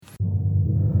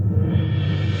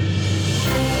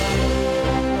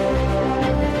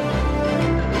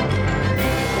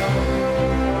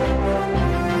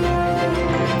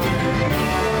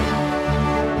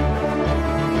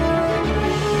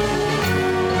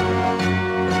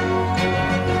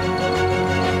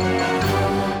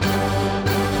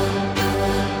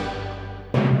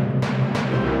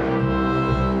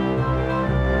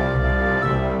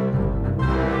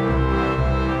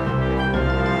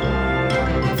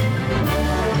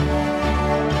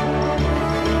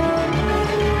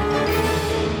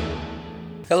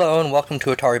Hello and welcome to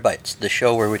Atari Bytes, the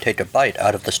show where we take a bite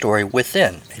out of the story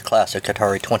within a classic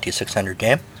Atari 2600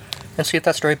 game and see if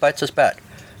that story bites us back.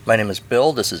 My name is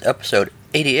Bill, this is episode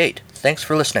 88. Thanks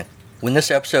for listening. When this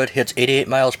episode hits 88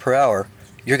 miles per hour,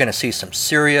 you're going to see some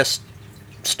serious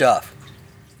stuff.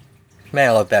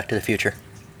 Man, I love Back to the Future.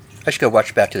 I should go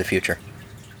watch Back to the Future.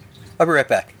 I'll be right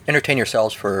back. Entertain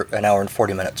yourselves for an hour and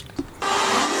 40 minutes.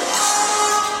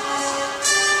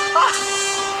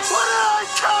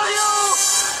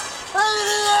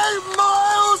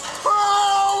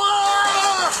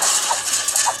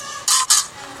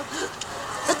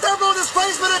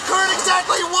 Displacement occurred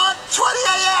exactly 1:20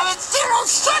 a.m. in 0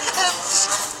 seconds!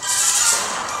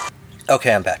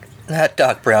 Okay, I'm back. That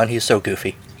Doc Brown, he's so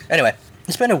goofy. Anyway,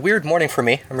 it's been a weird morning for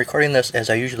me. I'm recording this as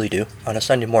I usually do on a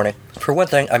Sunday morning. For one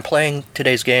thing, I'm playing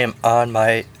today's game on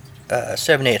my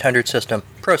 7800 system,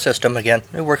 Pro System again.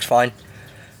 It works fine,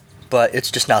 but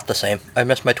it's just not the same. I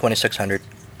missed my 2600.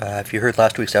 If you heard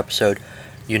last week's episode,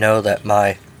 you know that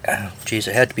my, it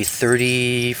had to be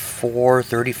 34,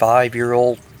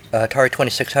 35-year-old Atari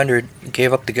 2600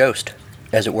 gave up the ghost,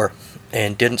 as it were,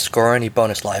 and didn't score any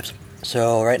bonus lives.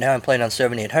 So right now I'm playing on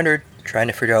 7800, trying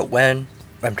to figure out when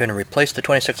I'm going to replace the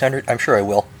 2600. I'm sure I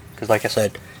will, because like I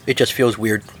said, it just feels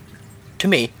weird to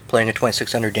me playing a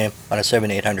 2600 game on a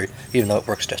 7800, even though it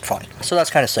works just fine. So that's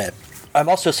kind of sad. I'm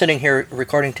also sitting here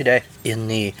recording today in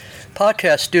the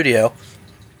podcast studio,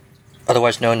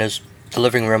 otherwise known as the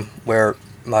living room, where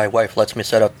my wife lets me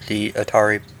set up the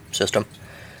Atari system.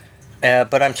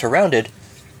 But I'm surrounded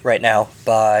right now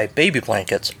by baby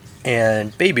blankets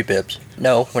and baby bibs.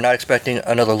 No, we're not expecting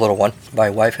another little one. My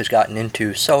wife has gotten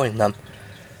into sewing them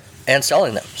and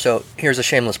selling them. So here's a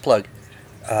shameless plug.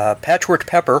 Patchwork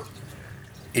Pepper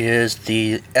is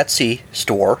the Etsy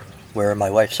store where my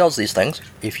wife sells these things.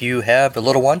 If you have a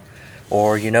little one,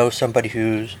 or you know somebody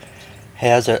who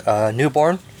has a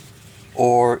newborn,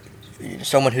 or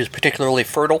someone who's particularly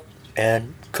fertile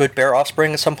and could bear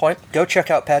offspring at some point, go check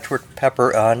out Patchwork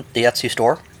Pepper on the Etsy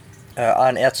store,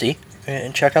 on Etsy,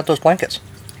 and check out those blankets.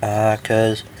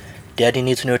 Because Daddy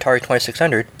needs a new Atari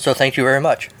 2600, so thank you very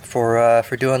much for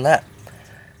doing that.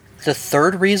 The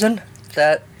third reason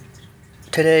that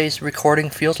today's recording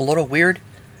feels a little weird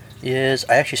is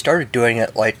I actually started doing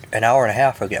it like an hour and a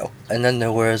half ago, and then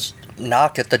there was a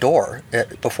knock at the door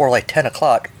before like 10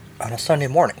 o'clock on a Sunday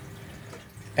morning.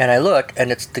 And I look,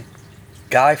 and it's the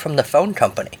guy from the phone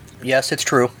company. Yes, it's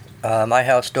true. My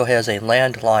house still has a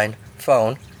landline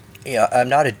phone. I'm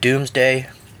not a doomsday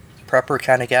prepper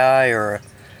kind of guy, or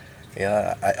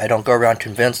I don't go around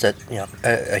convinced that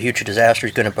a huge disaster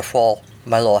is going to befall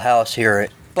my little house here.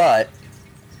 But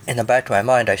in the back of my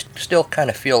mind, I still kind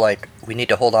of feel like we need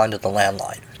to hold on to the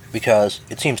landline, because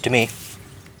it seems to me,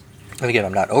 and again,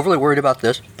 I'm not overly worried about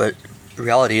this, but the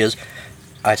reality is,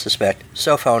 I suspect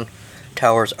cell phone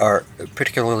towers are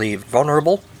particularly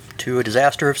vulnerable to a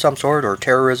disaster of some sort, or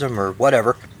terrorism, or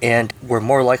whatever, and we're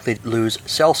more likely to lose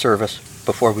cell service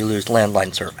before we lose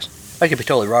landline service. I could be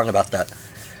totally wrong about that,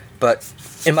 but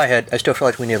in my head, I still feel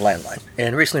like we need a landline.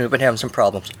 And recently we've been having some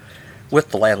problems with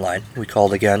the landline. We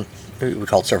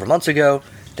called several months ago.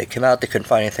 They came out, they couldn't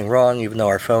find anything wrong, even though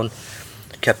our phone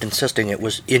kept insisting it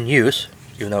was in use,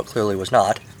 even though it clearly was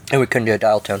not, and we couldn't get a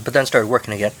dial tone. But then it started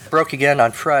working again. Broke again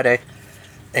on Friday.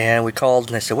 And we called,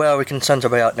 and they said, well, we can send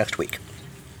somebody out next week.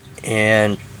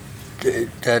 And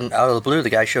then out of the blue, the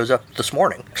guy shows up this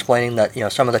morning, explaining that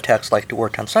some of the techs like to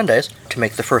work on Sundays to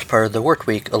make the first part of the work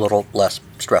week a little less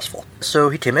stressful. So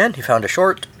he came in, he found a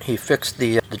short, he fixed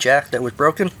the jack that was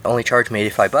broken, only charged me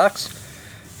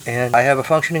 $85, and I have a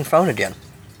functioning phone again.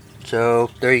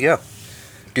 So there you go.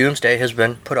 Doomsday has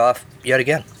been put off yet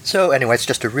again. So anyway, it's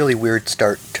just a really weird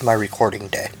start to my recording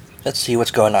day. Let's see what's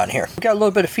going on here. We got a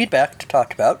little bit of feedback to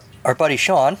talk about. Our buddy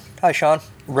Sean, hi Sean,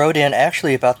 wrote in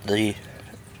actually about the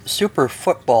Super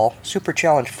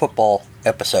Challenge Football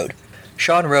episode.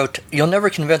 Sean wrote, "You'll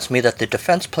never convince me that the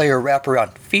defense player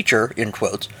wraparound feature, in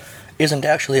quotes, isn't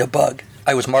actually a bug.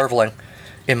 I was marveling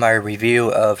in my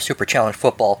review of Super Challenge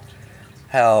Football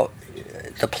how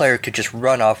the player could just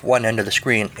run off one end of the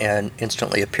screen and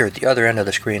instantly appear at the other end of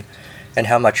the screen, and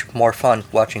how much more fun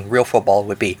watching real football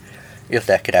would be if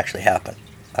that could actually happen."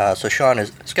 So Sean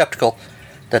is skeptical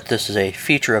that this is a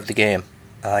feature of the game.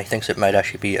 He thinks it might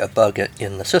actually be a bug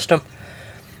in the system.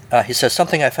 He says,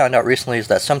 something I found out recently is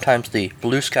that sometimes the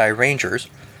Blue Sky Rangers,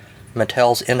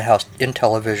 Mattel's in-house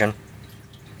Intellivision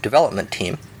development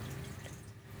team,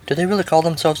 do they really call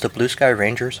themselves the Blue Sky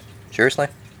Rangers? Seriously?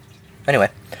 Anyway,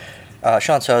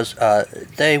 Sean says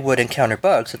they would encounter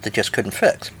bugs that they just couldn't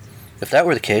fix. If that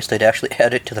were the case, they'd actually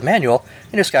add it to the manual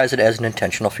and disguise it as an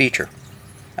intentional feature.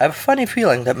 I have a funny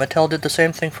feeling that Mattel did the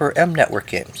same thing for M Network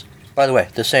games. By the way,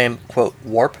 the same, quote,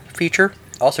 warp feature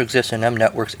also exists in M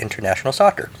Network's International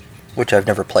Soccer, which I've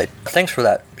never played. Thanks for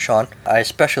that, Sean. I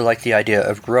especially like the idea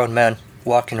of grown men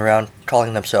walking around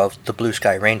calling themselves the Blue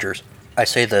Sky Rangers. I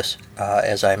say this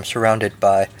as I'm surrounded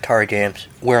by Atari games,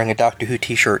 wearing a Doctor Who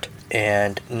t-shirt,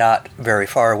 and not very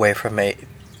far away from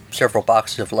several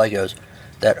boxes of Legos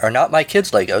that are not my kids'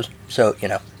 Legos, so,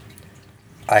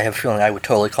 I have a feeling I would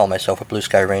totally call myself a Blue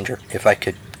Sky Ranger if I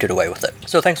could get away with it.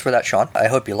 So thanks for that, Sean. I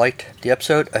hope you liked the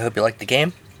episode. I hope you liked the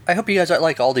game. I hope you guys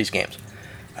like all these games,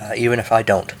 even if I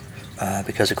don't,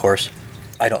 because, of course,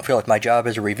 I don't feel like my job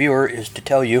as a reviewer is to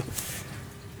tell you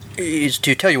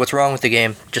what's wrong with the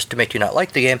game just to make you not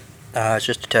like the game. It's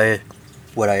just to tell you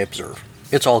what I observe.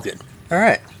 It's all good.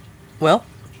 Alright, well,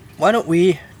 why don't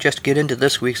we just get into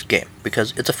this week's game,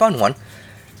 because it's a fun one,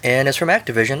 and it's from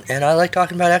Activision, and I like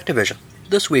talking about Activision.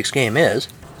 This week's game is...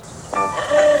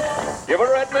 You've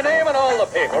read my name in all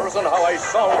the papers and how I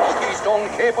solved the Keystone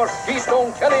Capers.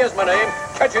 Keystone Kelly is my name.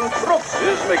 Catching crooks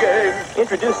is my game.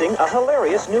 Introducing a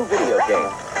hilarious new video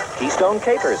game, Keystone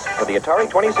Capers, for the Atari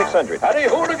 2600. Harry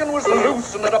Hooligan was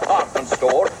loose in a department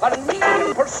store, and me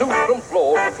in pursuit from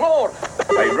floor to floor.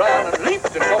 I ran and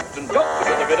leaped and jumped and ducked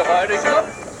with a bit of Irish luck.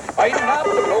 I nabbed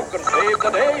the bloke and saved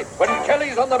the day. When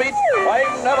Kelly's on the beat, I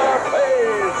never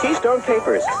fail. Keystone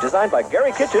Capers, designed by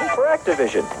Gary Kitchen for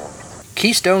Activision.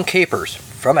 Keystone Capers,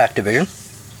 from Activision,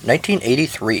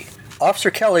 1983. Officer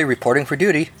Kelly reporting for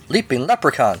duty, leaping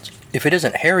leprechauns. If it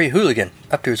isn't Harry Hooligan,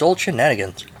 up to his old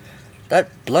shenanigans. That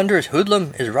blunderous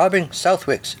hoodlum is robbing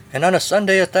Southwick's, and on a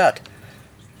Sunday at that.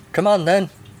 Come on then,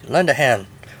 lend a hand.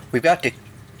 We've got to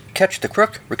catch the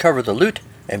crook, recover the loot,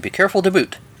 and be careful to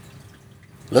boot.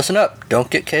 Listen up, don't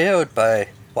get KO'd by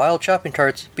wild shopping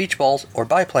carts, beach balls, or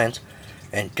biplanes,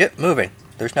 and get moving.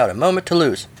 There's not a moment to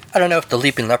lose. I don't know if the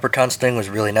leaping leprechauns thing was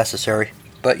really necessary,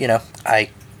 but, I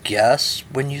guess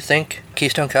when you think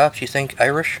Keystone Cops, you think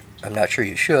Irish. I'm not sure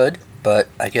you should, but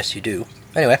I guess you do.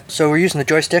 Anyway, so we're using the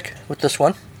joystick with this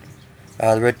one.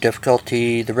 The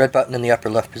red button in the upper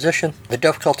left position. The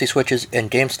difficulty switches and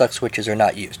game select switches are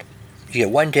not used. You get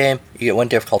one game, you get one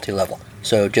difficulty level,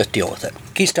 so just deal with it.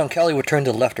 Keystone Kelly will turn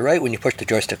to the left or right when you push the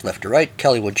joystick left or right.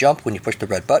 Kelly will jump when you push the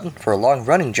red button. For a long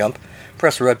running jump,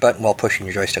 press the red button while pushing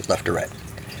your joystick left or right.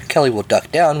 Kelly will duck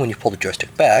down when you pull the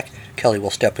joystick back. Kelly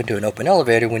will step into an open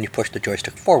elevator when you push the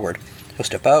joystick forward. He'll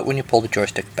step out when you pull the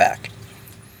joystick back.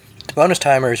 The bonus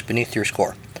timer is beneath your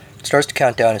score. It starts to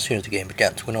count down as soon as the game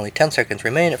begins. When only 10 seconds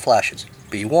remain, it flashes.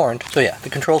 Be warned. So yeah, the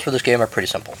controls for this game are pretty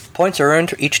simple. Points are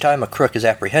earned each time a crook is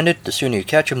apprehended. The sooner you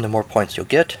catch him, the more points you'll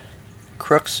get.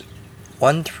 Crooks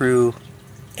 1 through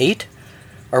 8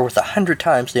 are worth 100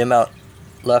 times the amount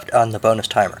left on the bonus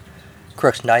timer.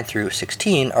 Crooks 9 through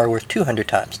 16 are worth 200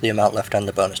 times the amount left on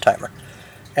the bonus timer.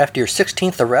 After your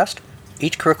 16th arrest,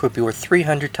 each crook would be worth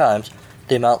 300 times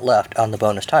the amount left on the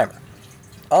bonus timer.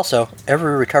 Also,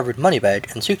 every recovered money bag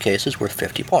and suitcase is worth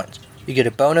 50 points. You get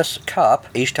a bonus cop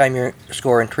each time your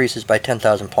score increases by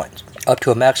 10,000 points, up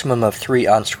to a maximum of 3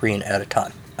 on screen at a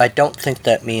time. I don't think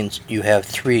that means you have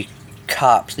 3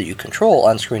 cops that you control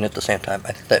on screen at the same time.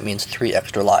 I think that means 3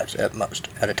 extra lives at most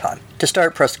at a time. To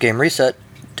start, press the game reset.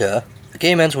 The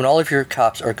game ends when all of your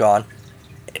cops are gone.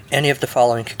 Any of the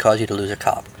following could cause you to lose a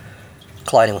cop: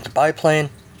 colliding with a biplane,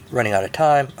 running out of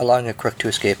time, allowing a crook to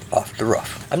escape off the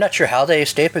roof. I'm not sure how they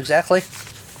escape exactly.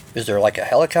 Is there like a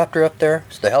helicopter up there?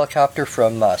 Is the helicopter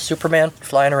from Superman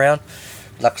flying around?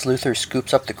 Lex Luthor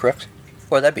scoops up the crooks?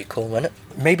 Boy, that'd be cool, wouldn't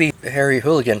it? Maybe Harry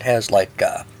Hooligan has like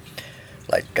a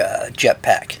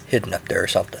jetpack hidden up there or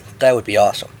something. That would be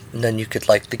awesome. And then you could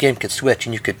the game could switch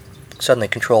and you could suddenly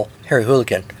control Harry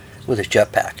Hooligan with his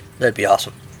jetpack. That'd be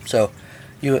awesome. So,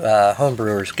 you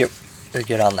homebrewers,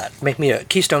 get on that. Make me a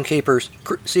Keystone Capers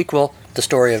sequel, the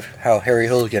story of how Harry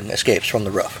Hooligan escapes from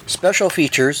the roof. Special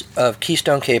features of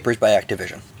Keystone Capers by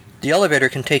Activision. The elevator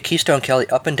can take Keystone Kelly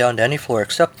up and down to any floor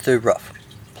except the roof.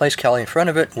 Place Kelly in front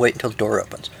of it and wait until the door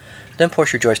opens. Then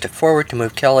push your joystick forward to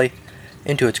move Kelly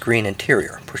into its green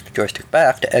interior. Push the joystick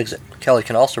back to exit. Kelly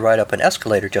can also ride up an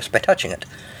escalator just by touching it.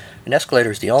 An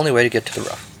escalator is the only way to get to the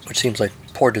roof, which seems like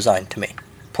poor design to me.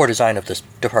 Poor design of this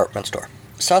department store.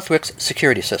 Southwick's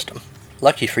security system.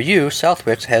 Lucky for you,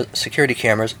 Southwick's has security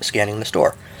cameras scanning the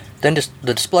store. Then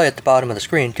the display at the bottom of the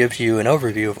screen gives you an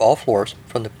overview of all floors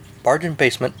from the bargain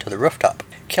basement to the rooftop.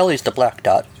 Kelly's the black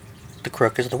dot, the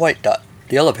crook is the white dot.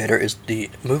 The elevator is the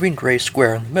moving gray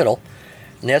square in the middle,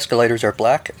 and the escalators are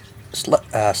black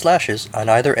slashes on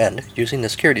either end. Using the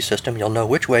security system, you'll know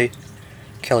which way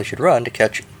Kelly should run to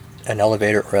catch an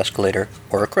elevator or escalator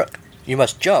or a crook. You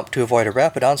must jump to avoid a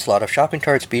rapid onslaught of shopping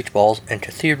carts, beach balls, and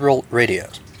cathedral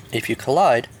radios. If you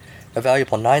collide, a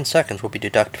valuable 9 seconds will be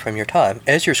deducted from your time.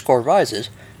 As your score rises,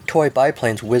 toy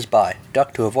biplanes whiz by.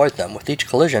 Duck to avoid them. With each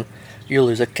collision, you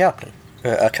lose a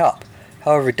cop.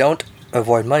 However, don't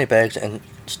avoid moneybags and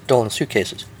stolen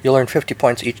suitcases. You'll earn 50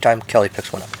 points each time Kelly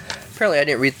picks one up. Apparently I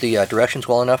didn't read the directions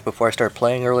well enough before I started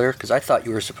playing earlier, because I thought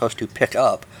you were supposed to pick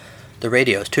up the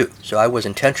radios too, so I was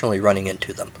intentionally running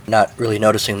into them, not really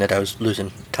noticing that I was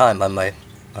losing time on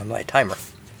my timer.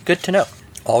 Good to know.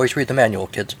 Always read the manual,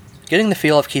 kids. Getting the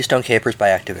feel of Keystone Capers by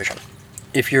Activision.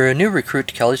 If you're a new recruit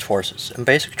to Kelly's forces, and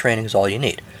basic training is all you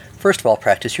need, first of all,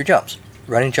 practice your jumps.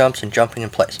 Running jumps and jumping in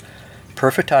place.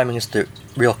 Perfect timing is the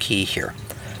real key here.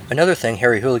 Another thing,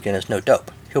 Harry Hooligan is no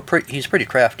dope. He's pretty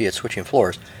crafty at switching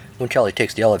floors when Kelly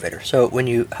takes the elevator, so when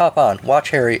you hop on, watch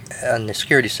Harry on the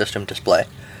security system display.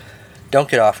 Don't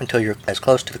get off until you're as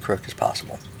close to the crook as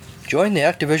possible. Join the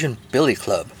Activision Billy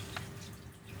Club.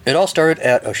 It all started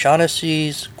at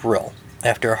O'Shaughnessy's Grill.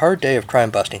 After a hard day of crime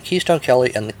busting, Keystone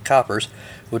Kelly and the coppers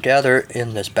would gather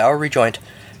in this Bowery joint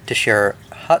to share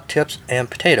hot tips and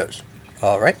potatoes.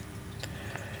 Alright.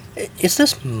 Is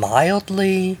this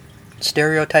mildly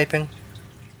stereotyping?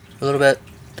 A little bit?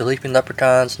 The leaping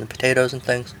leprechauns and the potatoes and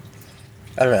things?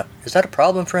 I don't know. Is that a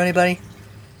problem for anybody?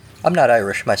 I'm not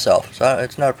Irish myself, so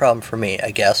it's not a problem for me, I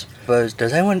guess. But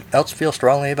does anyone else feel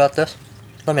strongly about this?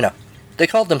 Let me know. They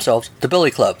called themselves the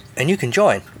Billy Club, and you can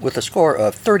join with a score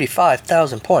of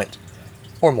 35,000 points,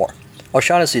 or more.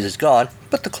 O'Shaughnessy's is gone,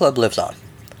 but the club lives on.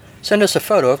 Send us a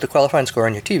photo of the qualifying score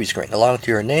on your TV screen, along with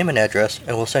your name and address,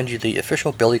 and we'll send you the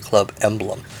official Billy Club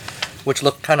emblem, which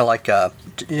looked kind of like,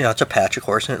 it's a patch, of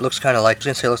course, and it looks kind of like, I was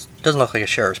going to say, it doesn't look like a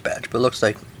sheriff's badge, but it looks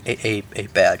like a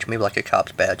badge, maybe like a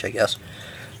cop's badge, I guess.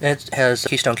 It has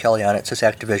Keystone Kelly on it. It says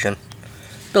Activision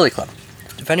Billy Club.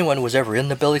 If anyone was ever in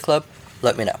the Billy Club,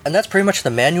 let me know. And that's pretty much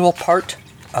the manual part,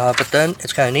 but then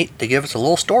it's kind of neat. They give us a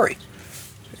little story.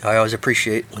 I always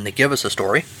appreciate when they give us a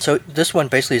story. So this one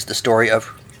basically is the story of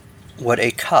what a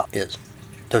cop is.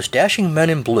 Those dashing men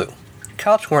in blue.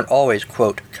 Cops weren't always,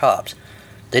 quote, cops.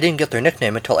 They didn't get their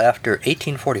nickname until after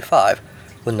 1845,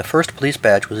 when the first police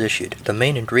badge was issued. The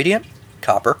main ingredient?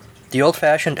 Copper. The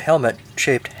old-fashioned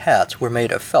helmet-shaped hats were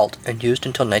made of felt and used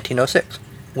until 1906.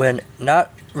 When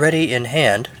not ready in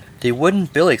hand, the wooden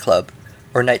billy club,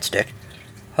 or nightstick,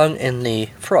 hung in the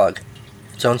frog,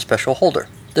 its own special holder.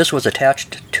 This was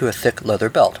attached to a thick leather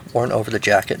belt, worn over the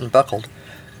jacket and buckled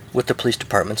with the police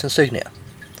department's insignia.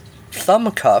 Thumb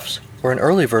cuffs were an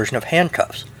early version of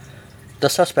handcuffs. The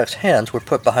suspect's hands were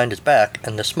put behind his back,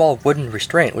 and the small wooden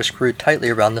restraint was screwed tightly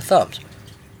around the thumbs.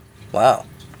 Wow.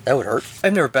 That would hurt.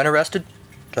 I've never been arrested,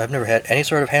 so I've never had any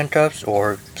sort of handcuffs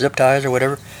or zip ties or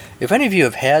whatever. If any of you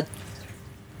have had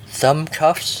thumb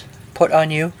cuffs put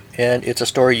on you, and it's a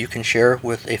story you can share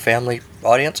with a family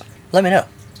audience, let me know,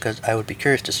 because I would be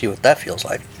curious to see what that feels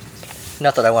like.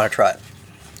 Not that I want to try it.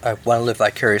 I want to live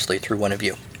vicariously through one of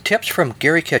you. Tips from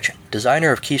Gary Kitchen,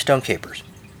 designer of Keystone Capers.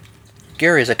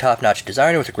 Gary is a top-notch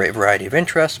designer with a great variety of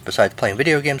interests. Besides playing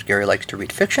video games, Gary likes to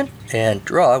read fiction and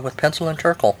draw with pencil and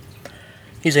charcoal.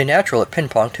 He's a natural at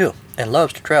ping-pong, too, and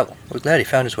loves to travel. We're glad he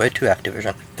found his way to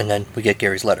Activision. And then we get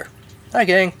Gary's letter. Hi,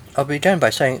 gang. I'll begin by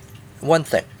saying one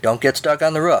thing. Don't get stuck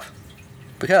on the roof.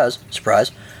 Because,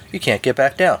 surprise, you can't get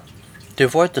back down. To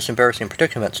avoid this embarrassing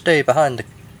predicament, stay behind the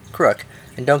crook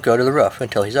and don't go to the roof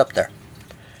until he's up there.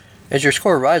 As your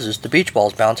score rises, the beach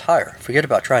balls bounce higher. Forget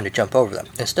about trying to jump over them.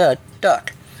 Instead,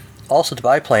 duck. Also, the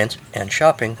biplanes and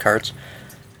shopping carts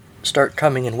start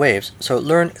coming in waves, so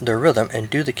learn their rhythm and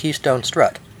do the Keystone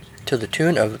strut to the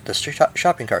tune of the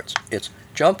shopping carts. It's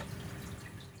jump,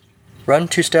 run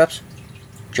 2 steps,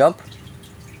 jump,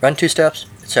 run 2 steps,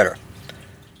 etc.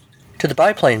 To the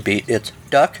biplane beat, it's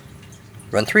duck,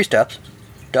 run 3 steps,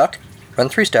 duck, run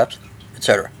 3 steps,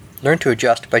 etc. Learn to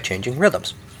adjust by changing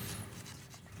rhythms.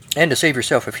 And to save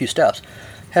yourself a few steps,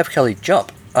 have Kelly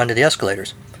jump onto the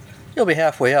escalators. You'll be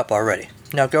halfway up already.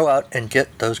 Now go out and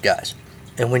get those guys.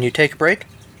 And when you take a break,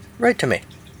 write to me.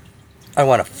 I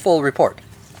want a full report.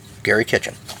 Gary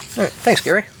Kitchen. All right, thanks,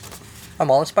 Gary. I'm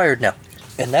all inspired now.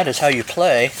 And that is how you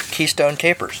play Keystone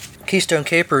Capers. Keystone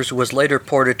Capers was later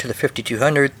ported to the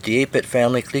 5200, the 8-bit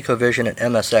family, ColecoVision, and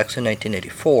MSX in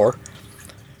 1984.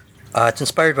 It's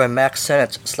inspired by Max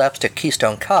Sennett's slapstick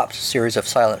Keystone Cops series of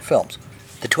silent films.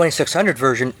 The 2600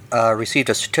 version received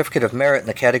a Certificate of Merit in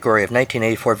the category of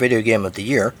 1984 Video Game of the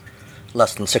Year,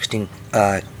 less than 16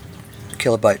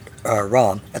 kilobyte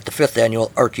ROM, at the 5th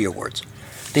Annual Archie Awards.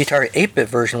 The Atari 8-bit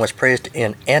version was praised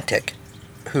in Antic,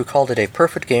 who called it a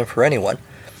perfect game for anyone,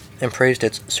 and praised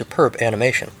its superb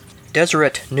animation.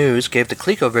 Deseret News gave the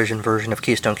ColecoVision version of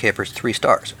Keystone Capers 3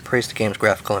 stars, praised the game's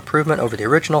graphical improvement over the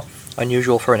original,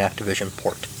 unusual for an Activision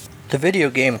port.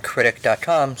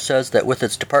 TheVideoGameCritic.com says that with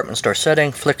its department store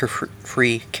setting,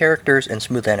 flicker-free characters, and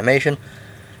smooth animation,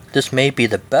 this may be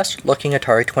the best-looking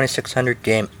Atari 2600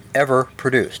 game ever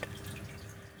produced.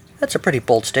 That's a pretty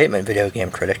bold statement, Video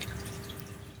Game Critic.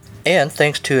 And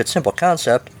thanks to its simple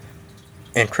concept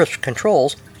and crisp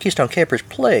controls, Keystone Capers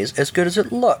plays as good as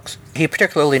it looks. He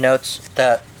particularly notes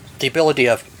that the ability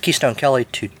of Keystone Kelly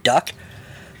to duck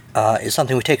is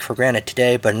something we take for granted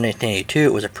today, but in 1982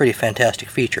 it was a pretty fantastic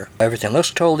feature. Everything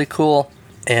looks totally cool,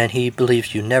 and he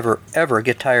believes you never ever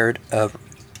get tired of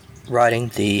riding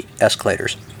the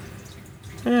escalators.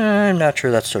 I'm not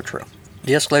sure that's so true.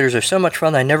 The escalators are so much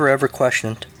fun that I never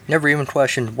even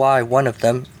questioned why one of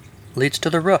them leads to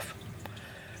the roof.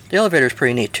 The elevator is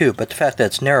pretty neat too, but the fact that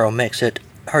it's narrow makes it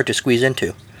hard to squeeze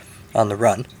into on the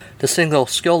run. The single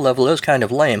skill level is kind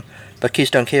of lame, but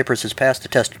Keystone Capers has passed the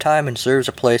test of time and deserves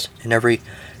a place in every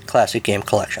classic game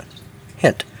collection.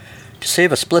 Hint: to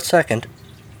save a split second,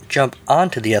 jump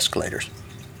onto the escalators.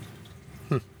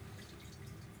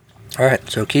 Alright,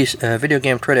 so Video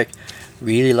Game Critic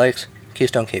really likes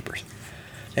Keystone Capers.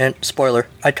 And spoiler,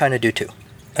 I kinda do too.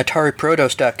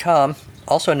 AtariProtos.com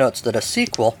also notes that a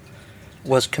sequel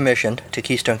was commissioned to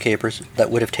Keystone Capers that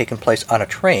would have taken place on a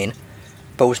train,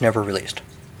 but was never released.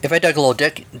 If I dug a little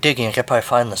digging, I could probably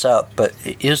find this out, but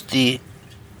is the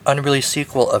unreleased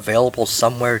sequel available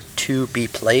somewhere to be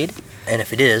played? And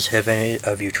if it is, have any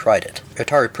of you tried it?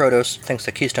 Atari Protos thinks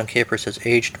that Keystone Capers has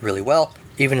aged really well,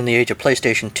 even in the age of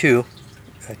PlayStation 2,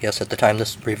 I guess at the time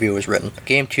this review was written.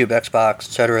 GameCube, Xbox,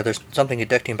 etc. There's something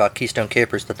addicting about Keystone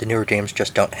Capers that the newer games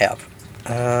just don't have.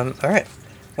 Alright.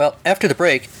 Well, after the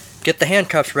break, get the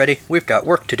handcuffs ready, we've got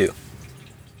work to do.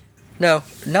 No,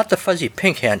 not the fuzzy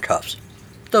pink handcuffs.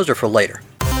 Those are for later.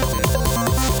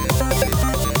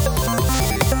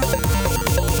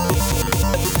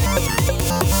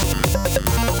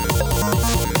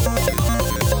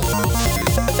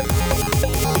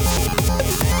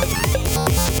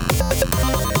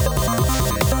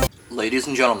 Ladies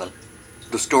and gentlemen,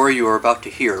 the story you are about to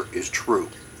hear is true.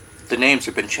 The names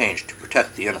have been changed to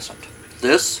protect the innocent.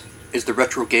 This is the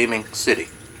Retro Gaming City,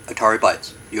 Atari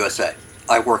Bytes, USA.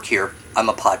 I work here. I'm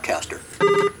a podcaster.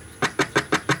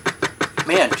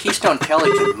 Man, Keystone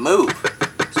Kelly can move.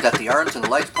 He's got the arms and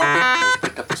legs pumping. He's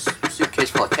picked up a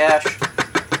suitcase full of cash.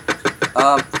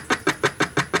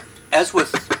 As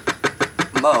with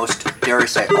most, dare I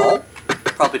say all?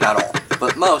 Probably not all,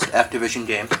 but most Activision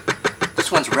games,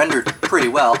 this one's rendered pretty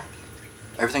well.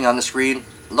 Everything on the screen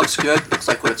looks good, looks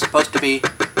like what it's supposed to be.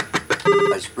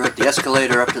 I just rode the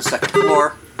escalator up to the second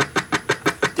floor.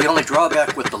 The only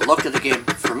drawback with the look of the game,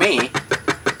 for me,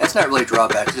 that's not really a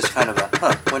drawback, it's just kind of a,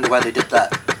 wonder why they did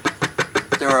that.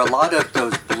 There are a lot of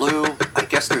those blue, I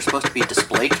guess they're supposed to be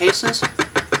display cases,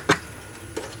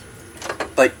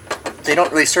 but they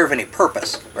don't really serve any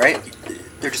purpose, right?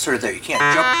 They're just sort of there. You can't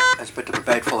jump. I just picked up a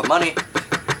bag full of money.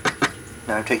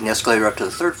 Now I'm taking the escalator up to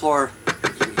the third floor.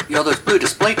 You know, those blue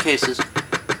display cases,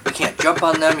 you can't jump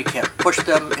on them, you can't push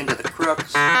them into the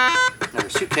crooks. Another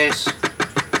suitcase.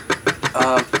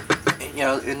 You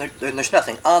know, and there's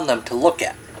nothing on them to look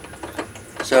at.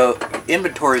 So,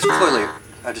 inventory is clearly,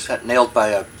 I just got nailed by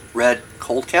a red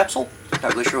cold capsule.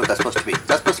 Not really sure what that's supposed to be. Is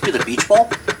that supposed to be the beach ball?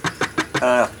 I don't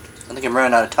know. I think I'm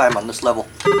running out of time on this level.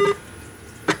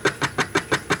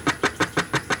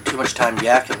 Too much time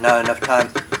yakking, not enough time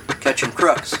catching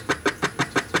crooks.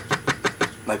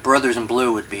 My brothers in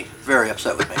blue would be very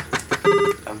upset with me.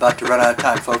 I'm about to run out of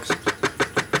time, folks.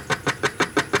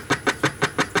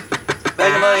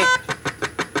 Bag of money.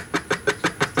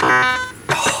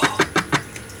 Oh.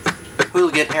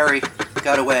 Hooligan Harry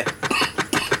got away.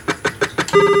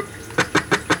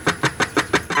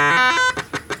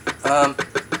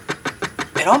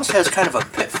 It almost has kind of a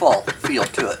pitfall feel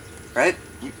to it, right?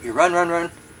 You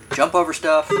run, jump over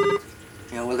stuff. You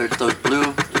know, whether it's those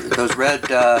red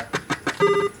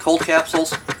cold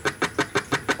capsules,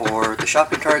 or the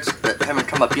shopping carts that haven't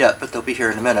come up yet, but they'll be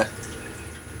here in a minute.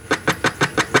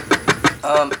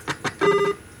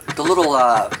 The little,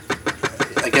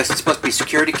 I guess it's supposed to be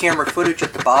security camera footage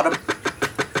at the bottom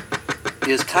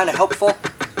is kind of helpful.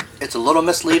 It's a little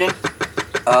misleading,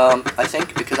 I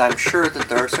think, because I'm sure that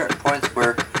there are certain points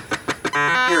where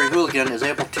Harry Hooligan is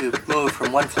able to move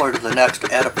from one floor to the next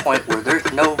at a point where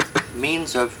there's no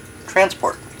means of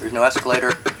transport. There's no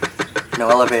escalator, no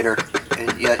elevator,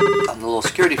 and yet on the little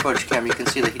security footage cam you can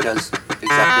see that he does exactly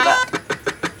that.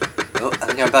 Oh, I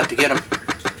think I'm about to get him.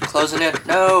 Closing in.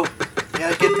 No! Yeah,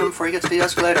 get to him before he gets to the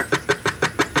escalator.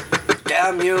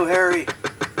 Damn you, Harry!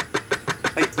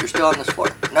 Wait, you're still on this floor.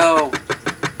 No!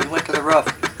 You went to the roof.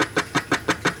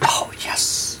 Oh,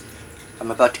 yes!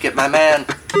 I'm about to get my man.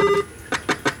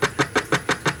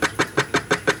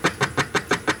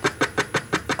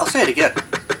 say it again.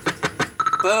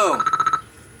 Boom.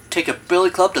 Take a billy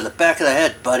club to the back of the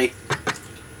head, buddy.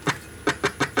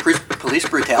 Police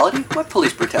brutality? What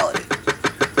police brutality?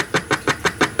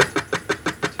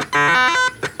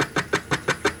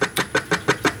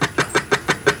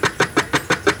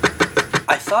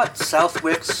 I thought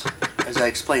Southwicks, as I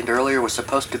explained earlier, was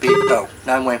supposed to be... Oh,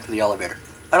 now I'm waiting for the elevator.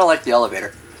 I don't like the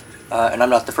elevator. And I'm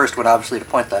not the first one, obviously, to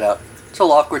point that out. It's a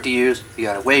little awkward to use. You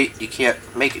gotta wait. You can't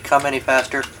make it come any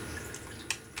faster.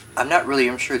 I'm not really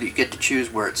even sure that you get to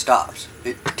choose where it stops.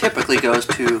 It typically goes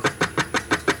to,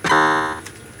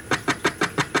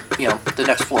 the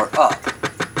next floor up.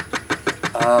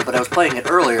 But I was playing it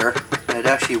earlier, and it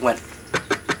actually went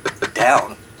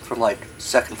down from,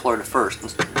 second floor to first,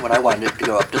 when I wanted it to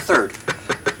go up to third.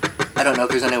 I don't know if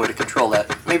there's any way to control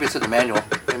that. Maybe it's in the manual,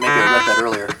 and maybe I read that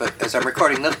earlier, but as I'm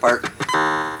recording this part,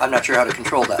 I'm not sure how to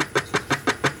control that.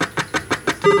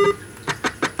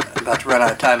 I'm about to run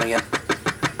out of time again.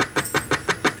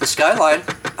 The skyline,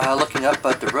 looking up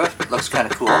at the roof, looks kind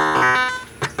of cool.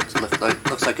 It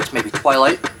looks like it's maybe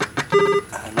twilight.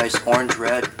 A nice orange,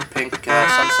 red, pink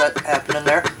sunset happening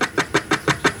there.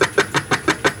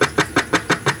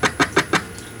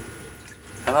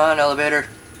 Come on, elevator.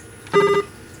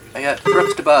 I got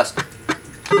crooks to bust.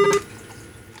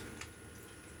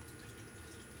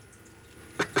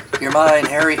 You're mine,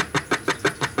 Harry.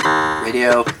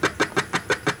 Radio.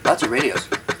 Lots of radios.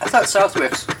 I thought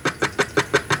Southwicks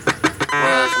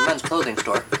was a men's clothing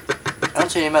store. I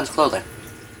don't see any men's clothing.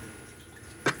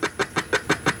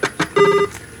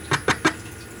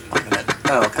 Wait a minute.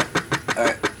 Oh, okay.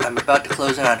 Alright, I'm about to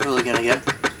close in on Hooligan again.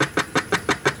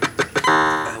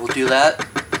 I will do that,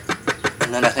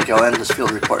 and then I think I'll end this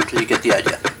field report until you get the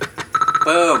idea.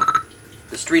 Boom!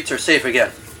 The streets are safe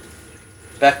again.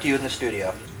 Back to you in the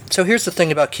studio. So here's the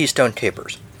thing about Keystone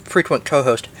Capers. Frequent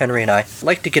co-host Henry and I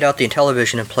like to get out the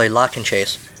Intellivision and play Lock and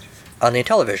Chase on the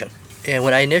Intellivision. And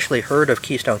when I initially heard of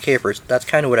Keystone Capers, that's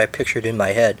kind of what I pictured in my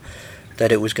head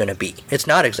that it was going to be. It's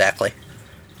not exactly.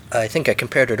 I think I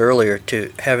compared it earlier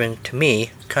to having, to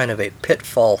me, kind of a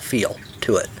Pitfall feel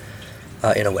to it,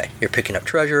 in a way. You're picking up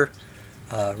treasure,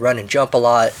 run and jump a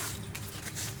lot,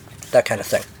 that kind of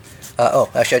thing.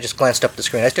 Actually, I just glanced up the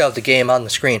screen. I still have the game on the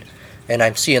screen, and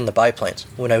I'm seeing the biplanes.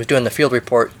 When I was doing the field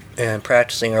report and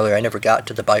practicing earlier, I never got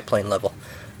to the biplane level.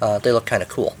 They look kind of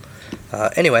cool.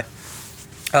 Anyway,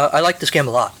 I like this game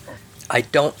a lot. I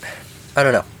don't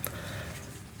know.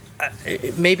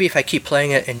 Maybe if I keep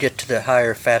playing it and get to the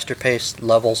higher, faster-paced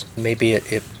levels, maybe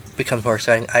it becomes more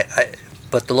exciting.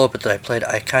 But the little bit that I played,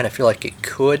 I kind of feel like it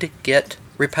could get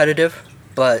repetitive,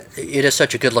 but it is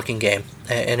such a good-looking game,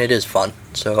 and it is fun,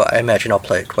 so I imagine I'll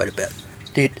play it quite a bit.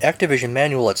 The Activision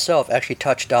manual itself actually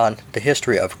touched on the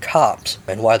history of cops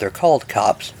and why they're called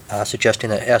cops,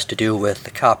 suggesting that it has to do with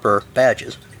the copper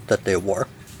badges that they wore.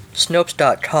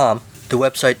 Snopes.com, the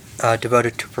website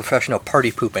devoted to professional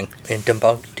party pooping and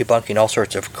debunking all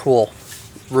sorts of cool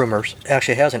rumors,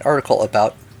 actually has an article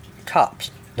about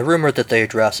cops. The rumor that they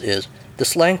address is, the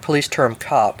slang police term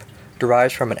cop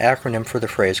derives from an acronym for the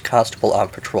phrase constable on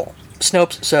patrol.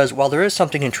 Snopes says, while there is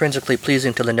something intrinsically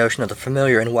pleasing to the notion of the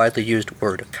familiar and widely used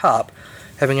word cop,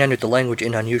 having entered the language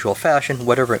in unusual fashion,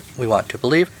 whatever we want to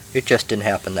believe, it just didn't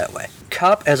happen that way.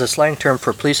 Cop as a slang term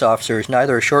for police officer is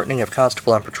neither a shortening of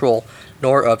constable on patrol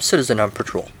nor of citizen on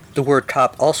patrol. The word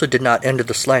cop also did not enter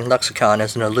the slang lexicon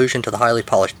as an allusion to the highly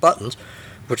polished buttons,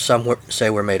 which some say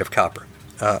were made of copper.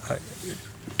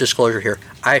 Disclosure here,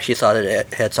 I actually thought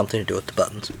it had something to do with the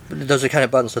buttons. Those are the kind of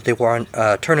buttons that they wore on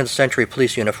turn-of-the-century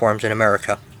police uniforms in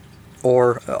America,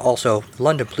 or also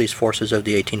London police forces of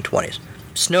the 1820s.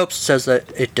 Snopes says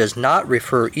that it does not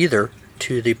refer either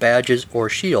to the badges or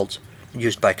shields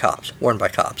used by cops, worn by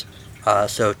cops.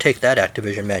 So take that,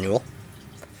 Activision manual.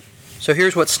 So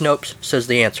here's what Snopes says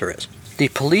the answer is. The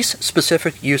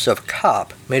police-specific use of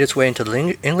cop made its way into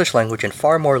the English language in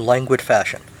far more languid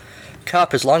fashion.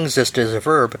 Cop has long existed as a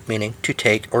verb, meaning to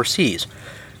take or seize,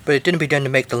 but it didn't begin to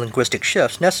make the linguistic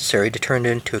shifts necessary to turn it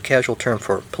into a casual term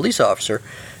for police officer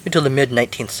until the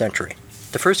mid-19th century.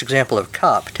 The first example of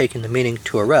cop taking the meaning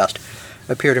to arrest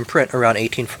appeared in print around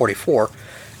 1844,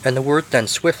 and the word then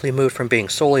swiftly moved from being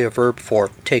solely a verb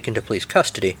for take into police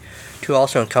custody to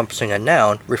also encompassing a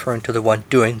noun referring to the one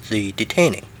doing the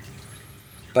detaining.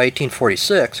 By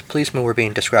 1846, policemen were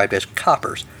being described as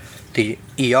coppers, the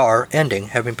ER ending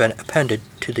having been appended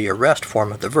to the arrest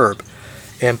form of the verb,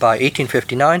 and by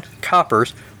 1859,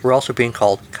 coppers were also being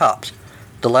called cops,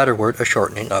 the latter word a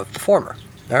shortening of the former.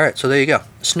 Alright, so there you go.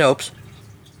 Snopes,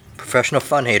 professional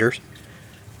fun haters,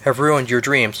 have ruined your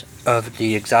dreams of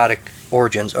the exotic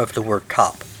origins of the word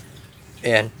cop,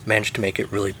 and managed to make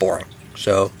it really boring.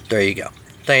 So, there you go.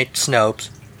 Thanks, Snopes.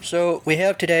 So, we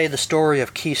have today the story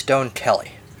of Keystone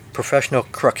Kelly, professional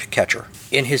crook catcher.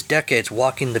 In his decades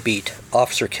walking the beat,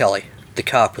 Officer Kelly, the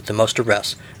cop with the most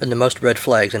arrests and the most red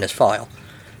flags in his file,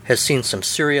 has seen some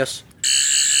serious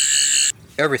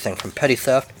everything from petty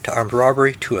theft to armed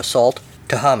robbery to assault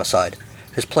to homicide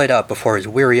has played out before his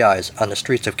weary eyes on the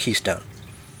streets of Keystone.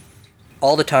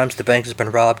 All the times the bank has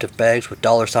been robbed of bags with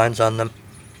dollar signs on them,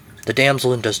 the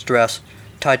damsel in distress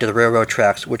tied to the railroad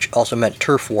tracks, which also meant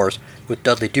turf wars with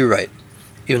Dudley Do-Right,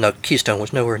 even though Keystone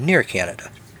was nowhere near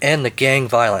Canada, and the gang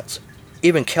violence.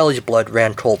 Even Kelly's blood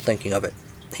ran cold thinking of it.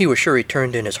 He was sure he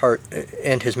turned in his heart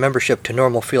and his membership to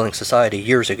normal-feeling society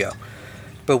years ago.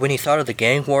 But when he thought of the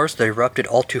gang wars that erupted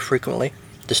all too frequently,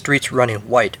 the streets running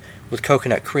white with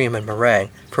coconut cream and meringue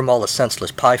from all the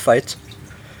senseless pie fights,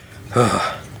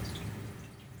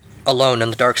 alone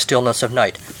in the dark stillness of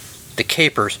night, the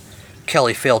capers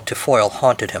Kelly failed to foil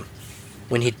haunted him.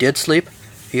 When he did sleep,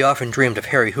 he often dreamed of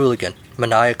Harry Hooligan,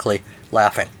 maniacally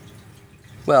laughing.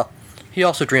 Well, he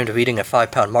also dreamed of eating a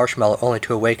 5-pound marshmallow only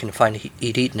to awaken and find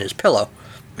he'd eaten his pillow.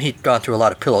 He'd gone through a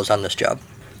lot of pillows on this job.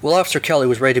 Well, Officer Kelly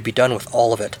was ready to be done with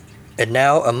all of it. And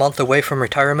now, a month away from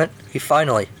retirement, he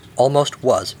finally, almost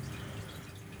was.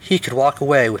 He could walk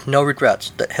away with no regrets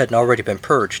that hadn't already been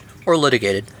purged or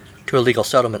litigated to a legal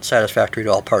settlement satisfactory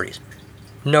to all parties.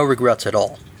 No regrets at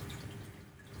all.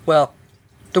 Well,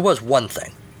 there was one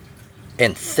thing.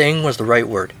 And thing was the right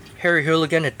word. Harry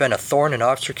Hooligan had been a thorn in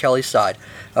Officer Kelly's side,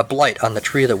 a blight on the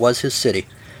tree that was his city,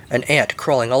 an ant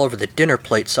crawling all over the dinner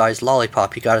plate-sized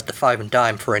lollipop he got at the 5 and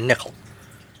dime for a nickel.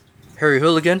 Harry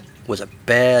Hooligan was a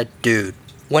bad dude.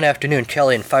 One afternoon,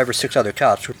 Kelly and 5 or 6 other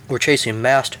cops were chasing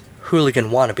masked hooligan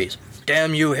wannabes.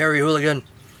 Damn you, Harry Hooligan!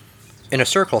 In a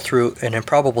circle through an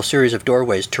improbable series of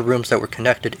doorways to rooms that were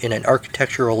connected in an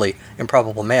architecturally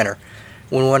improbable manner,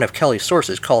 when one of Kelly's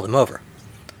sources called him over.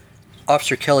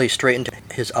 Officer Kelly straightened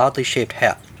his oddly shaped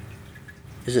hat.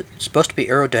 Is it supposed to be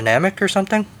aerodynamic or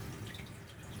something?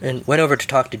 And went over to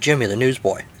talk to Jimmy, the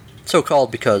newsboy. So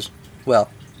called because, well,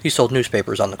 he sold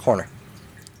newspapers on the corner.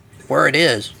 Word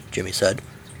is, Jimmy said,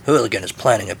 Hooligan is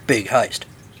planning a big heist.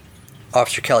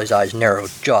 Officer Kelly's eyes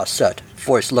narrowed, jaw set,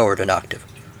 voice lowered an octave.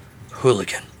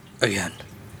 Hooligan. Again.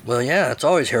 Well, yeah, it's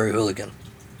always Harry Hooligan.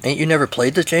 Ain't you never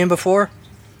played this game before?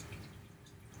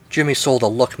 Jimmy sold a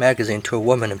Look magazine to a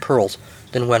woman in pearls,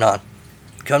 then went on.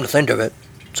 Come to think of it,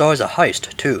 it's always a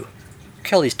heist, too.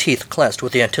 Kelly's teeth clenched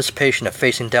with the anticipation of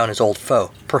facing down his old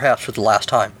foe, perhaps for the last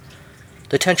time.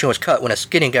 The tension was cut when a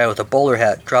skinny guy with a bowler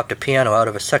hat dropped a piano out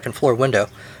of a second-floor window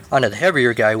onto the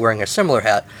heavier guy wearing a similar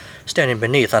hat standing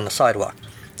beneath on the sidewalk.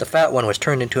 The fat one was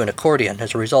turned into an accordion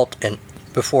as a result, and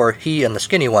before he and the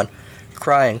skinny one,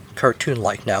 crying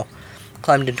cartoon-like now,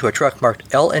 climbed into a truck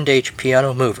marked L&H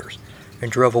Piano Movers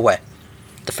and drove away.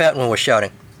 The fat one was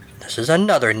shouting, This is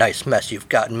another nice mess you've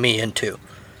gotten me into.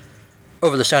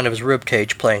 Over the sound of his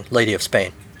ribcage playing Lady of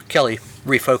Spain, Kelly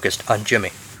refocused on Jimmy.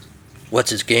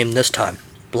 What's his game this time?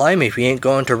 Blimey if he ain't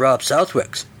going to rob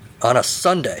Southwick's. On a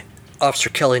Sunday. Officer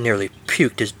Kelly nearly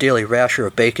puked his daily rasher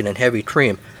of bacon and heavy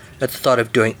cream at the thought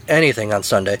of doing anything on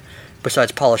Sunday,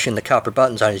 besides polishing the copper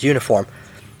buttons on his uniform,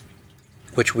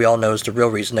 which we all know is the real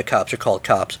reason that cops are called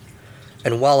cops,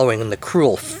 and wallowing in the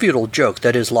cruel, futile joke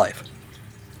that is life.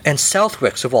 And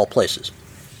Southwick's of all places,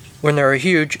 when there are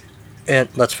huge, and,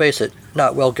 let's face it,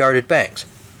 not well-guarded banks.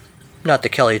 Not that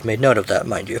Kelly had made note of that,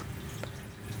 mind you.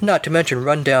 Not to mention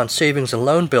run-down savings and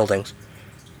loan buildings,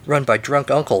 run by drunk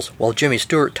uncles while Jimmy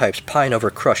Stewart types pine over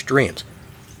crushed dreams.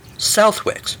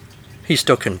 Southwick's. He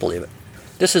still couldn't believe it.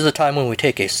 This is the time when we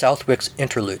take a Southwick's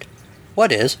interlude.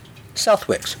 What is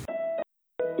Southwick's?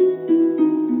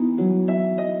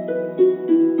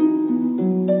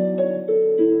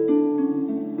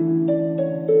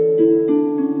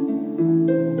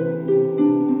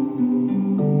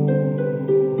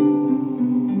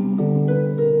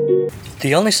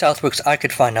 The only Southwick's I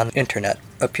could find on the internet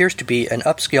appears to be an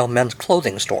upscale men's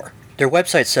clothing store. Their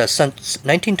website says since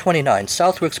 1929,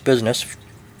 Southwick's business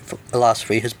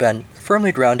philosophy has been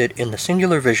firmly grounded in the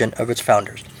singular vision of its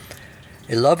founders,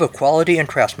 a love of quality and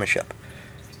craftsmanship.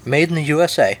 Made in the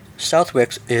USA,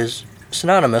 Southwick's is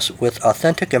synonymous with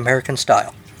authentic American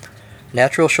style,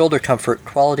 natural shoulder comfort,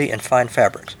 quality, and fine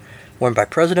fabrics, worn by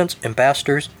presidents,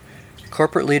 ambassadors,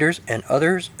 corporate leaders, and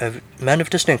others of men of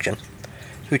distinction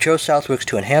who chose Southwick's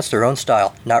to enhance their own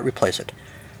style, not replace it.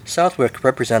 Southwick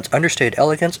represents understated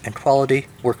elegance and quality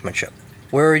workmanship.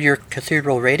 Where are your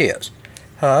cathedral radios?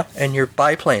 Huh? And your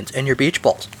biplanes and your beach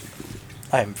balls?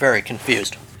 I am very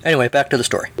confused. Anyway, back to the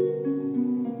story.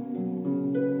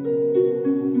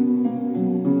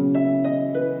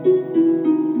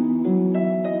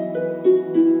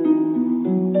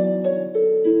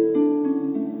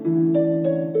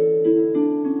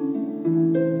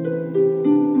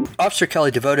 Officer Kelly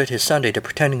devoted his Sunday to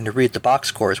pretending to read the box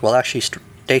scores while actually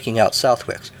staking out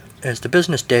Southwicks. As the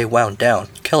business day wound down,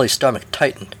 Kelly's stomach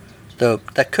tightened, though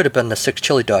that could have been the 6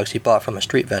 chili dogs he bought from a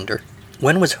street vendor.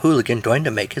 When was Hooligan going to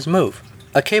make his move?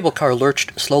 A cable car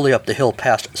lurched slowly up the hill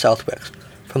past Southwicks.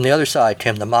 From the other side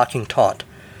came the mocking taunt.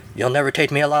 "You'll never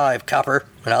take me alive, copper,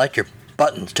 and I like your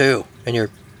buttons, too, and your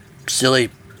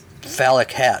silly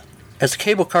phallic hat." As the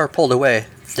cable car pulled away,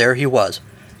 there he was,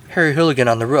 Harry Hooligan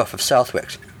on the roof of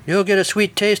Southwicks. "You'll get a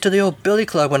sweet taste of the old billy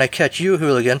club when I catch you,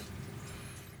 Hooligan."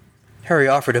 Harry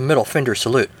offered a middle finger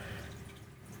salute,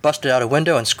 busted out a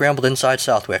window, and scrambled inside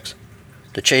Southwicks.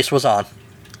 The chase was on.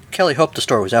 Kelly hoped the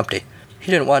store was empty.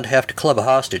 He didn't want to have to club a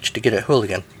hostage to get at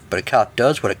Hooligan, but a cop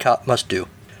does what a cop must do.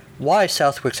 Why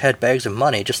Southwicks had bags of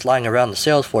money just lying around the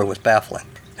sales floor was baffling.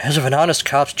 As if an honest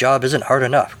cop's job isn't hard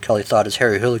enough, Kelly thought as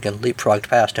Harry Hooligan leapfrogged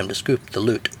past him to scoop the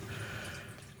loot.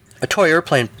 A toy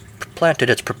airplane planted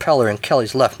its propeller in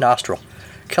Kelly's left nostril.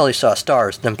 Kelly saw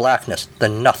stars, then blackness,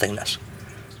 then nothingness.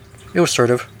 It was sort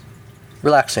of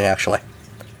relaxing, actually.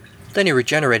 Then he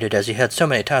regenerated, as he had so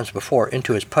many times before,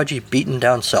 into his pudgy,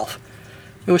 beaten-down self.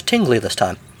 It was tingly this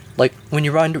time, like when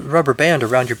you wind a rubber band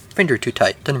around your finger too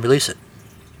tight, then release it.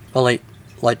 Only,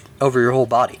 like, over your whole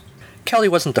body. Kelly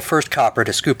wasn't the first copper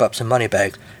to scoop up some money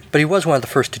bags, but he was one of the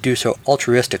first to do so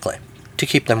altruistically, to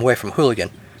keep them away from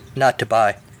Hooligan, not to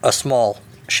buy a small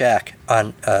shack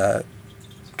on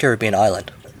Caribbean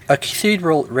Island. A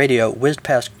cathedral radio whizzed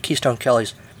past Keystone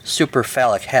Kelly's super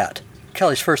phallic hat.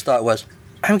 Kelly's first thought was,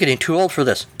 "I'm getting too old for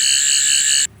this."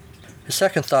 His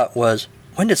second thought was,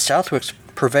 when did Southwick's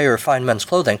purveyor of fine men's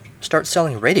clothing start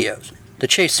selling radios? The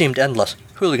chase seemed endless,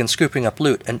 Hooligan scooping up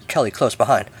loot and Kelly close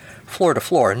behind, floor to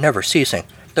floor, never ceasing.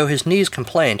 Though his knees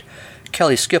complained,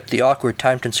 Kelly skipped the awkward,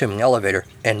 time-consuming elevator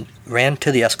and ran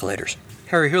to the escalators.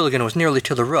 Harry Hooligan was nearly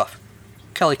to the roof.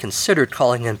 Kelly considered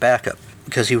calling in backup,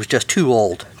 because he was just too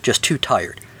old, just too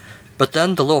tired. But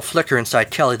then the little flicker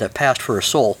inside Kelly that passed for a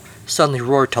soul suddenly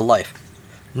roared to life.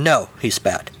 "No," he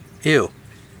spat. "Ew.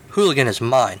 Hooligan is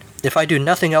mine. If I do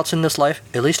nothing else in this life,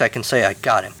 at least I can say I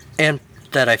got him. And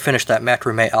that I finished that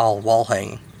macrame owl wall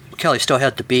hanging." Kelly still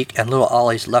had the beak and little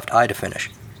Ollie's left eye to finish.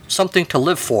 Something to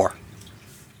live for.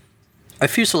 A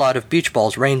fusillade of beach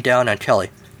balls rained down on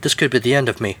Kelly. This could be the end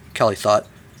of me, Kelly thought.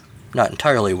 Not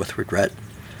entirely with regret.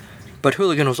 But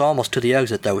Hooligan was almost to the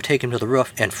exit that would take him to the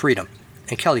roof and freedom,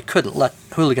 and Kelly couldn't let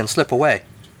Hooligan slip away.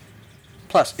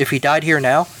 Plus, if he died here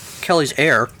now, Kelly's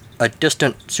heir, a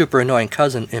distant, super annoying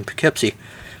cousin in Poughkeepsie,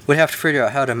 would have to figure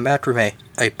out how to macrame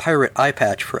a pirate eye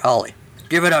patch for Ollie.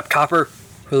 "Give it up, copper,"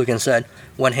 Hooligan said,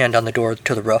 one hand on the door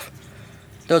to the roof.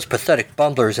 "Those pathetic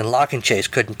bumblers in Lock and Chase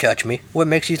couldn't catch me. What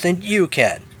makes you think you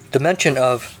can?" The mention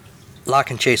of Lock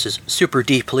and Chase's Super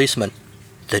D policeman,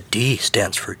 the D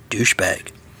stands for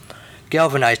douchebag,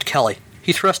 galvanized Kelly.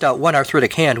 He thrust out one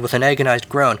arthritic hand with an agonized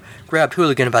groan, grabbed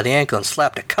Hooligan by the ankle and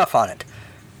slapped a cuff on it,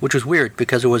 which was weird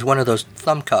because it was one of those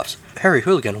thumb cuffs. Harry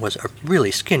Hooligan was a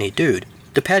really skinny dude.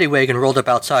 The paddy wagon rolled up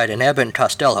outside and Abbott and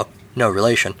Costello, no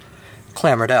relation,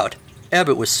 clambered out.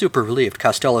 Abbott was super relieved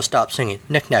Costello stopped singing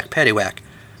Knick-Knack Paddywhack,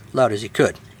 loud as he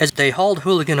could. As they hauled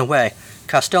Hooligan away,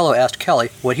 Costello asked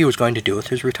Kelly what he was going to do with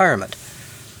his retirement.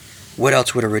 What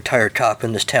else would a retired cop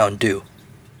in this town do?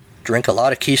 Drink a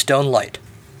lot of Keystone Light.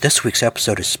 This week's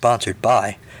episode is sponsored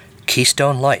by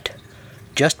Keystone Light.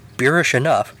 Just beerish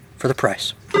enough for the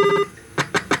price.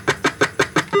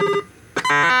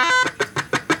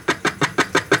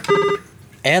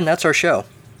 And that's our show.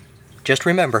 Just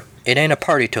remember, it ain't a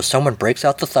party till someone breaks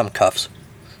out the thumb cuffs.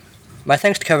 My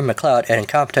thanks to Kevin MacLeod at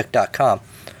Incompetech.com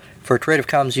for Creative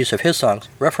Commons use of his songs,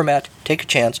 Reformat, Take a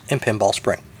Chance, and Pinball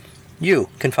Spring. You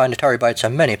can find Atari Bytes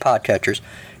on many podcatchers,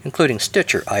 including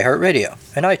Stitcher, iHeartRadio,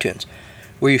 and iTunes,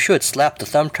 where you should slap the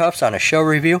thumb cuffs on a show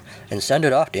review and send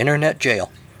it off to internet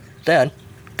jail. Then,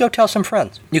 go tell some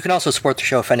friends. You can also support the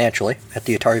show financially at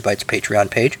the Atari Bytes Patreon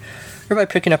page, or by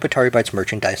picking up Atari Bytes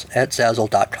merchandise at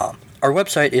Zazzle.com. Our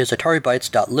website is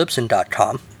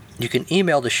ataribytes.libsyn.com. You can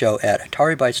email the show at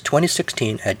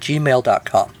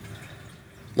ataribytes2016@gmail.com.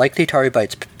 Like the Atari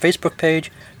Bytes Facebook page,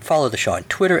 follow the show on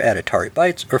Twitter at Atari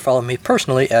Bytes, or follow me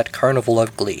personally at Carnival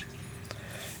of Glee.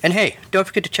 And hey, don't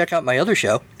forget to check out my other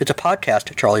show. It's a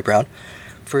podcast, Charlie Brown,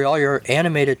 for all your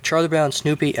animated Charlie Brown,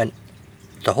 Snoopy, and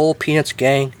the whole Peanuts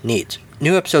gang needs.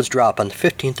 New episodes drop on the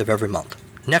 15th of every month.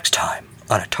 Next time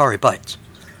on Atari Bytes,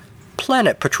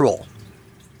 Planet Patrol.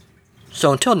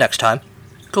 So until next time,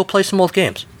 go play some old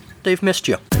games. They've missed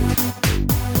you.